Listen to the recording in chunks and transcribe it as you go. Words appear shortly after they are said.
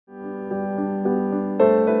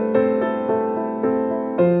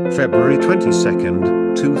February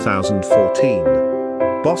 22nd, 2014.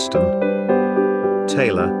 Boston.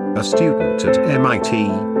 Taylor, a student at MIT,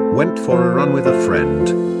 went for a run with a friend.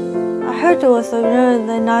 I heard it was a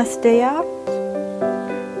really nice day out.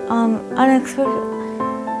 Unexpected,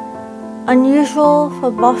 unusual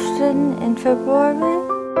for Boston in February.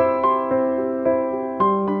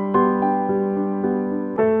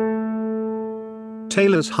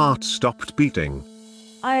 Taylor's heart stopped beating.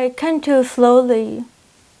 I came to slowly.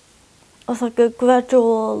 It was like a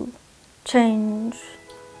gradual change.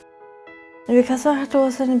 Because my heart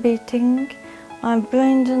wasn't beating, my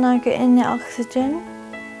brain did not get any oxygen.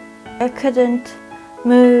 I couldn't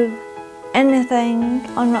move anything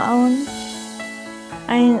on my own.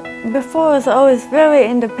 And before I was always very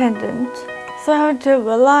independent, so I had to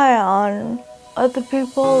rely on other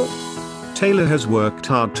people. Taylor has worked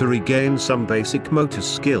hard to regain some basic motor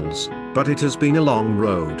skills, but it has been a long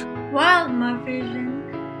road. While my vision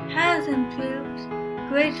has improved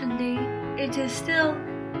greatly, it is still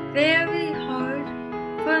very hard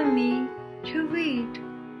for me to read.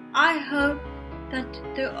 I hope that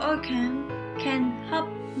the OrCam can help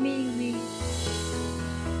me read.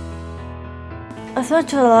 As much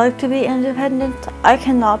as I like to be independent, I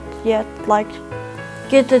cannot yet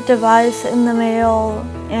get the device in the mail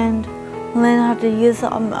and learn how to use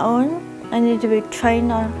it on my own. I need to be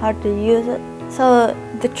trained on how to use it. So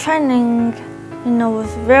the training,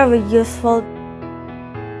 was very useful.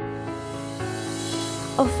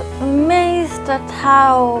 I was amazed at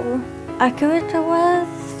how accurate it was.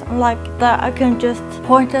 That I can just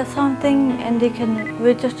point at something and they can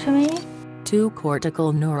read it to me. Two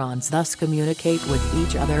cortical neurons thus communicate with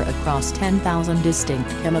each other across 10,000 distinct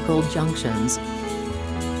chemical junctions.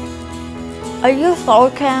 I use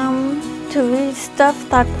OrCam to read stuff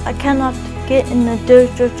that I cannot get in the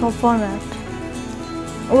digital format,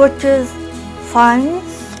 which is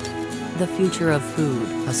science. The future of food,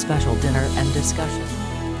 a special dinner and discussion.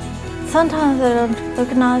 Sometimes I don't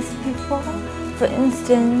recognize people. For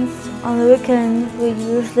instance, on the weekends we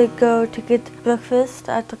usually go to get breakfast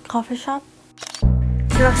at the coffee shop.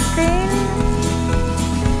 Dressing,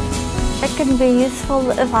 it can be useful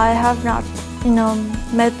if I have not,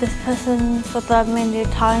 met this person for that many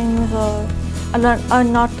times, or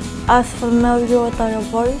I'm not as familiar with their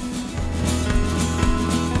voice.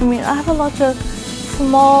 I have a lot of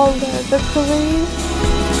small victories.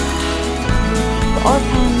 The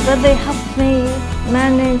OrCam really helped me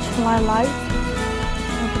manage my life,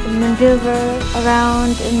 maneuver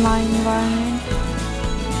around in my environment.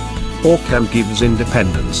 OrCam gives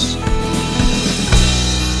independence.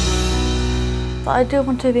 I do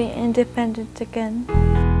want to be independent again.